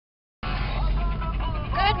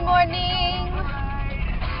Good morning.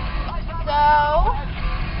 So,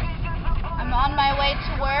 I'm on my way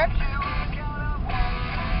to work.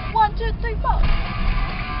 1, 2, 3, 4.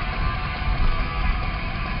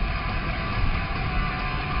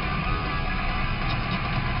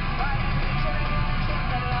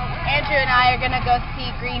 Andrew and I are going to go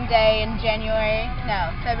see Green Day in February.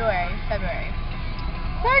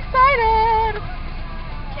 So excited!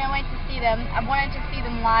 Can't wait to see them. I've wanted to see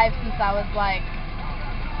them live since I was like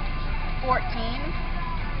 14,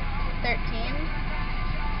 13.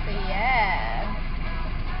 So yeah.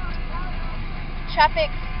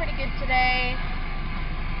 Traffic's pretty good today.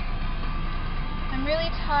 I'm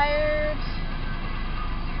really tired.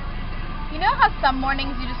 You know how some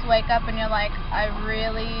mornings you just wake up and you're like, I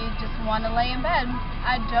really just want to lay in bed.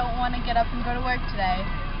 I don't want to get up and go to work today.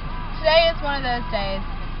 Today is one of those days.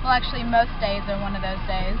 Well, actually, most days are one of those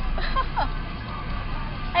days.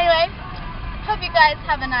 Anyway, hope you guys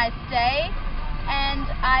have a nice day, and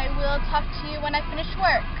I will talk to you when I finish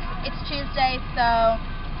work. It's Tuesday, so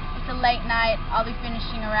it's a late night. I'll be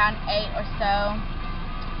finishing around 8 or so.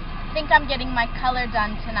 I think I'm getting my color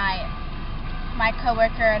done tonight. My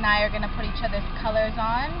coworker and I are going to put each other's colors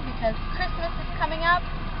on because Christmas is coming up,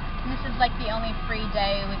 and this is like the only free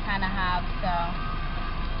day we kind of have, so.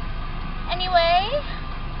 Anyway,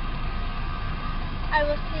 I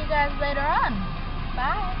will see you guys later on.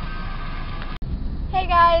 Bye. Hey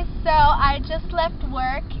guys, so I just left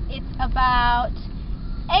work. It's about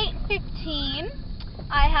 8:15.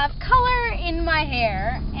 I have color in my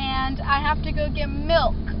hair and I have to go get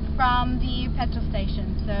milk from the petrol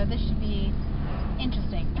station, so this should be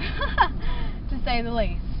interesting to say the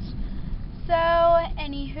least. So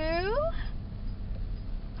anywho,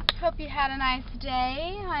 hope you had a nice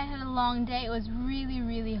day. I had a long day. It was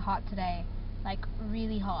really hot today, like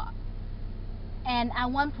really hot. And at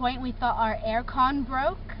one point we thought our aircon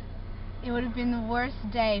broke. It would have been the worst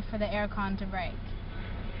day for the aircon to break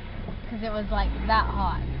because it was like that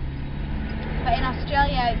hot. But in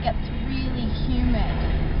Australia it gets really humid.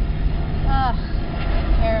 Ugh,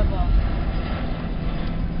 terrible.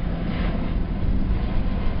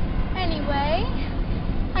 Anyway,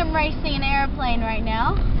 I'm racing an airplane right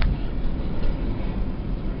now.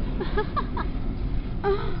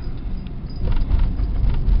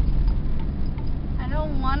 I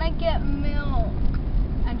don't want to get milk.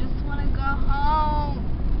 I just want to go home.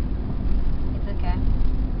 It's okay.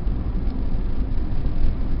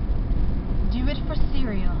 Do it for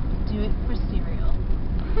cereal. Do it for cereal.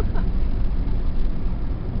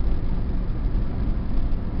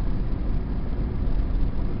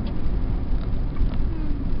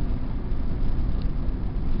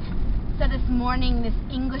 So this morning, this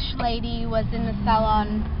English lady was in the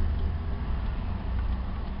salon,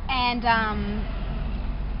 and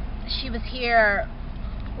she was here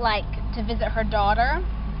like to visit her daughter,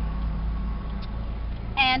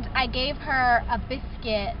 and I gave her a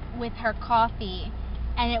biscuit with her coffee,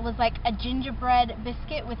 and it was like a gingerbread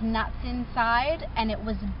biscuit with nuts inside, and it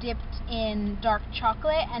was dipped in dark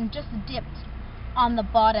chocolate and just dipped on the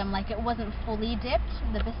bottom, like it wasn't fully dipped,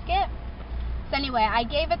 the biscuit. So anyway, I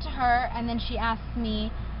gave it to her, and then she asked me,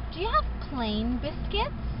 do you have plain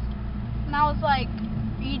biscuits? And I was like,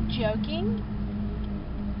 are you joking?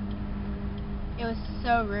 It was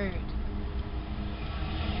so rude.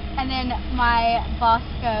 And then my boss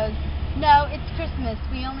goes, no, it's Christmas.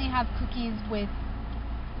 We only have cookies with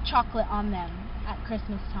chocolate on them at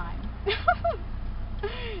Christmas time.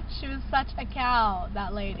 She was such a cow,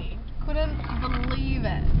 that lady. Couldn't believe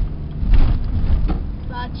it.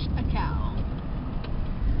 Such a cow.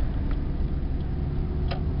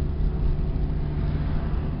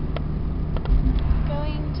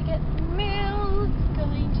 Going to get milk.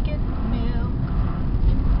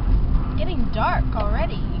 It's getting dark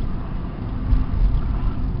already.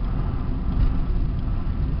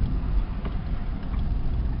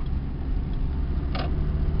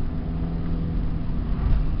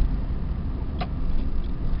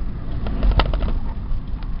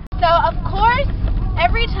 So of course,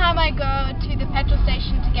 every time I go to the petrol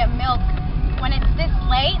station to get milk, when it's this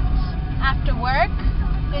late after work,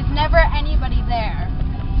 there's never anybody there.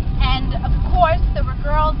 And of course, there were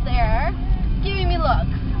girls there giving me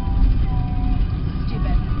looks.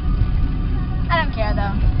 Stupid. I don't care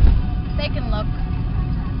though. They can look.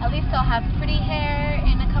 At least I'll have pretty hair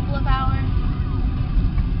in a couple of hours.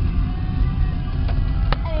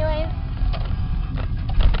 Anyways,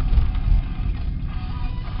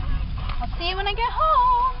 I'll see you when I get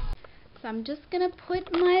home. So I'm just gonna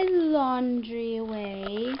put my laundry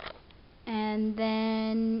away and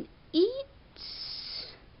then eat.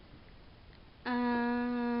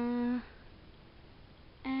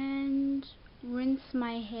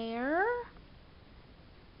 my hair.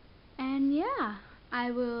 And yeah,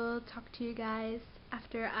 I will talk to you guys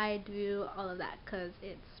after I do all of that, because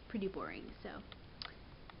it's pretty boring, so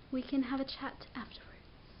we can have a chat afterwards.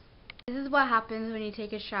 This is what happens when you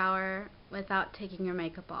take a shower without taking your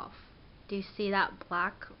makeup off. Do you see that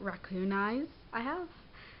black raccoon eyes I have?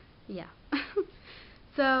 Yeah.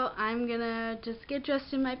 So I'm gonna just get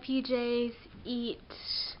dressed in my PJs, eat,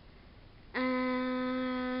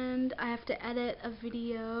 and I have to edit a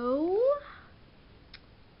video,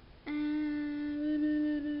 and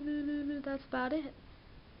that's about it.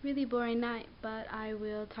 Really boring night, but I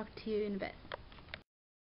will talk to you in a bit.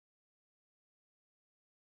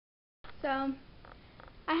 So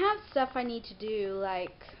I have stuff I need to do,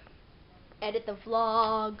 like edit the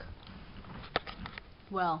vlog.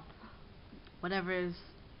 Well, whatever is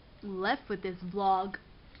left with this vlog.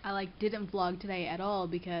 I didn't vlog today at all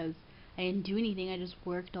because I didn't do anything. I just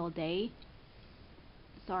worked all day.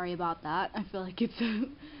 Sorry about that. I feel like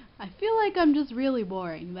I feel like I'm just really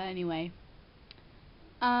boring, but anyway.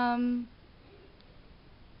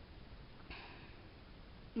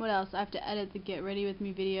 What else? I have to edit the get ready with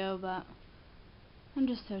me video, but I'm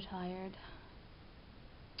just so tired.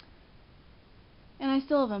 And I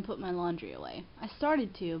still haven't put my laundry away. I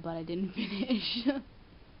started to, but I didn't finish.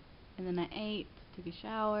 And then I ate, took a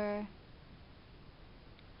shower.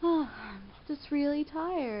 I'm just really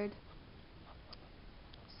tired.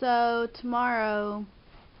 So tomorrow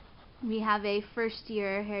we have a first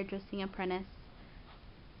year hairdressing apprentice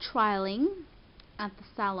trialing at the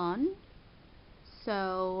salon.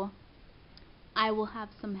 So I will have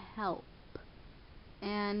some help.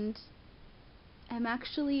 And I'm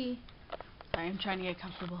actually, sorry, I'm trying to get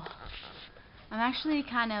comfortable. I'm actually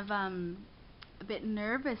kind of a bit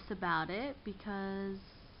nervous about it because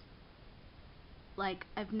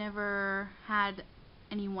I've never had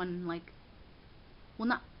anyone well,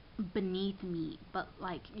 not beneath me, but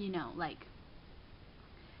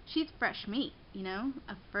she's fresh meat,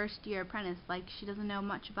 a first year apprentice. She doesn't know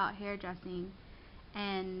much about hairdressing,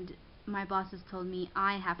 and my boss has told me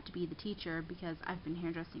I have to be the teacher because I've been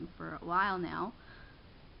hairdressing for a while now,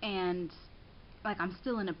 and I'm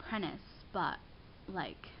still an apprentice, but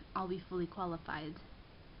I'll be fully qualified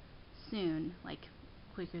soon,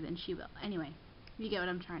 quicker than she will. Anyway, you get what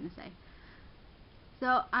I'm trying to say.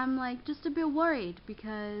 So I'm just a bit worried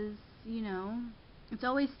because, it's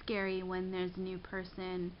always scary when there's a new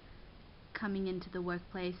person coming into the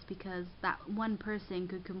workplace, because that one person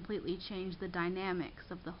could completely change the dynamics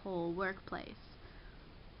of the whole workplace.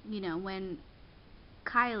 When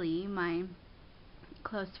Kylie, my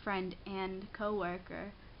close friend and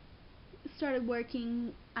co-worker, started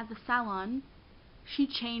working at the salon, she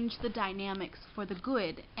changed the dynamics for the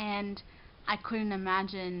good, and I couldn't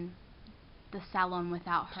imagine the salon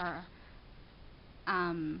without her.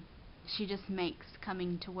 She just makes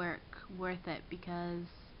coming to work worth it because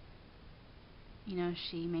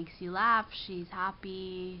she makes you laugh, she's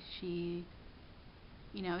happy,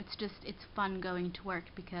 it's fun going to work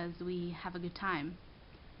because we have a good time.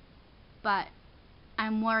 But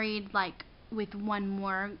I'm worried with one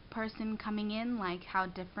more person coming in, how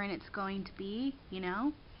different it's going to be,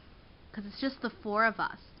 because it's just the four of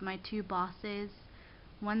us, my two bosses,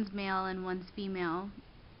 one's male and one's female,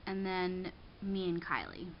 and then me and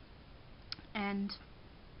Kylie. And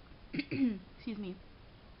excuse me,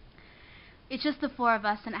 it's just the four of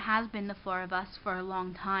us, and it has been the four of us for a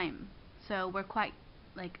long time, so we're quite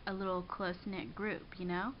a little close-knit group,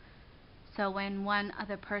 so when one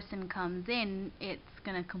other person comes in, it's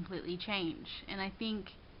gonna completely change, and I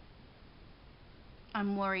think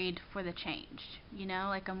I'm worried for the change,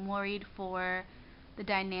 I'm worried for the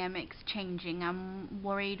dynamics changing. I'm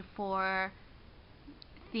worried for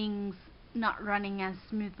things not running as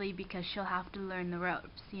smoothly because she'll have to learn the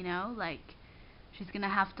ropes, she's gonna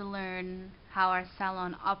have to learn how our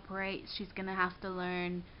salon operates. She's gonna have to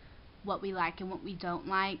learn what we like and what we don't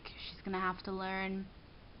like. She's gonna have to learn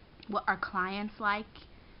what our clients like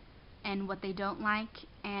and what they don't like.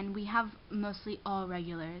 And we have mostly all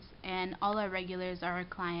regulars, and all our regulars are our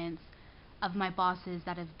clients of my bosses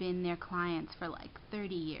that have been their clients for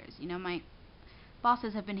 30 years. My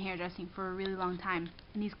bosses have been hairdressing for a really long time,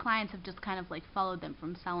 and these clients have just kind of followed them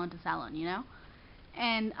from salon to salon,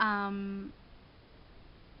 and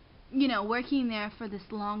working there for this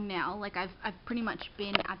long now, I've pretty much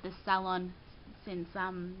been at this salon since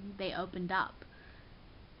they opened up,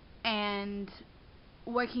 and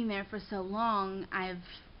working there for so long, I've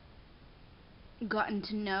gotten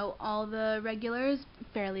to know all the regulars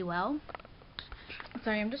fairly well.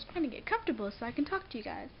 Sorry, I'm just trying to get comfortable so I can talk to you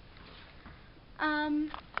guys.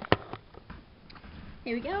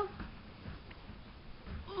 Here we go.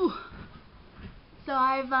 Ooh. So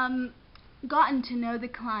I've gotten to know the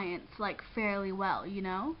clients like fairly well, you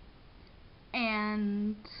know?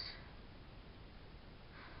 And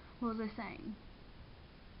what was I saying?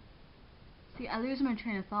 See, I lose my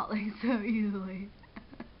train of thought like so easily.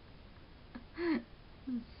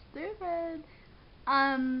 Stupid.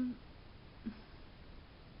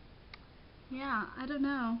 Yeah, I don't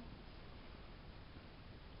know.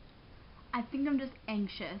 I think I'm just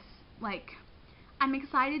anxious. Like, I'm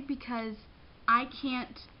excited because I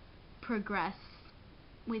can't progress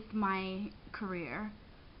with my career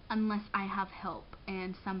unless I have help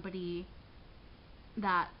and somebody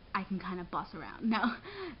that I can kind of boss around. No.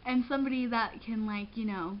 And somebody that can, like, you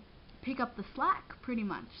know, pick up the slack pretty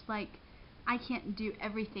much. Like, I can't do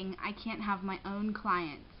everything. I can't have my own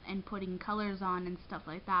clients and putting colors on and stuff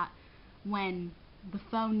like that when the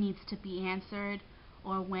phone needs to be answered,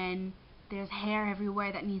 or when there's hair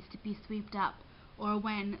everywhere that needs to be swept up, or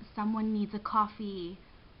when someone needs a coffee,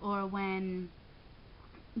 or when,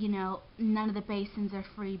 you know, none of the basins are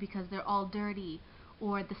free because they're all dirty,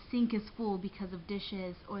 or the sink is full because of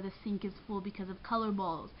dishes, or the sink is full because of color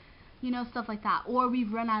balls, you know, stuff like that, or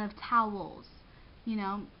we've run out of towels, you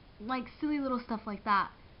know, like silly little stuff like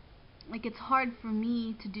that. Like, it's hard for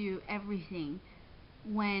me to do everything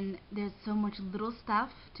when there's so much little stuff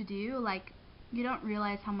to do. Like, you don't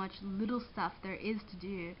realize how much little stuff there is to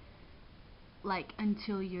do, like,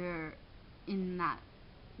 until you're in that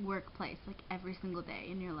workplace, like, every single day,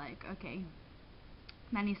 and you're like, okay,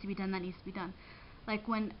 that needs to be done, that needs to be done. Like,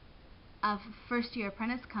 when a first year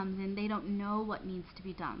apprentice comes in, they don't know what needs to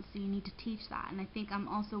be done, so you need to teach that. And I think I'm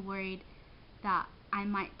also worried that I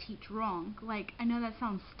might teach wrong. Like, I know that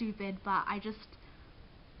sounds stupid, but I just,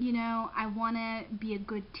 you know, I want to be a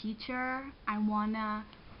good teacher. I want to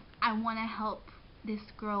help this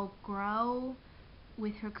girl grow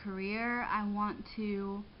with her career. I want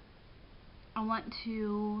to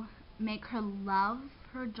make her love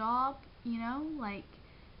her job, you know, like,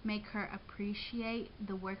 make her appreciate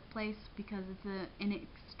the workplace, because it's an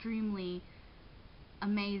extremely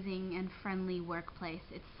amazing and friendly workplace.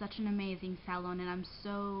 It's such an amazing salon, and I'm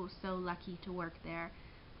so lucky to work there.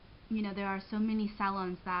 You know, there are so many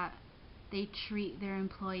salons that they treat their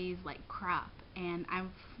employees like crap, and I've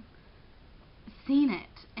seen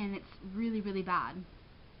it, and it's really bad.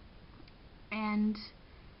 And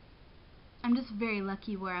I'm just very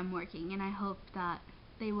lucky where I'm working, and I hope that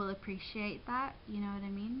they will appreciate that, you know what I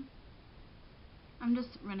mean? I'm just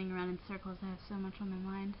running around in circles. I have so much on my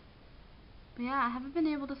mind. But yeah, I haven't been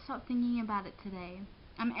able to stop thinking about it today.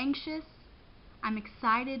 I'm anxious. I'm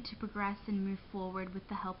excited to progress and move forward with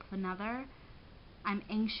the help of another. I'm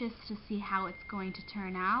anxious to see how it's going to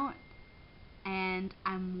turn out, and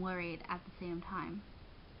I'm worried at the same time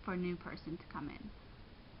for a new person to come in.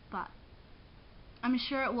 But I'm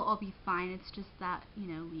sure it will all be fine. It's just that, you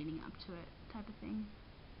know, leading up to it type of thing.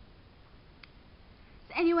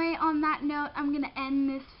 So anyway, on that note, I'm going to end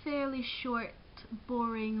this fairly short,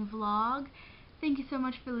 boring vlog. Thank you so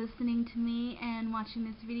much for listening to me and watching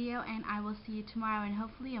this video, and I will see you tomorrow in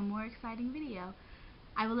hopefully a more exciting video.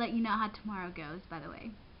 I will let you know how tomorrow goes, by the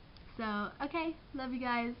way. So, okay, love you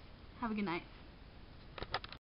guys. Have a good night.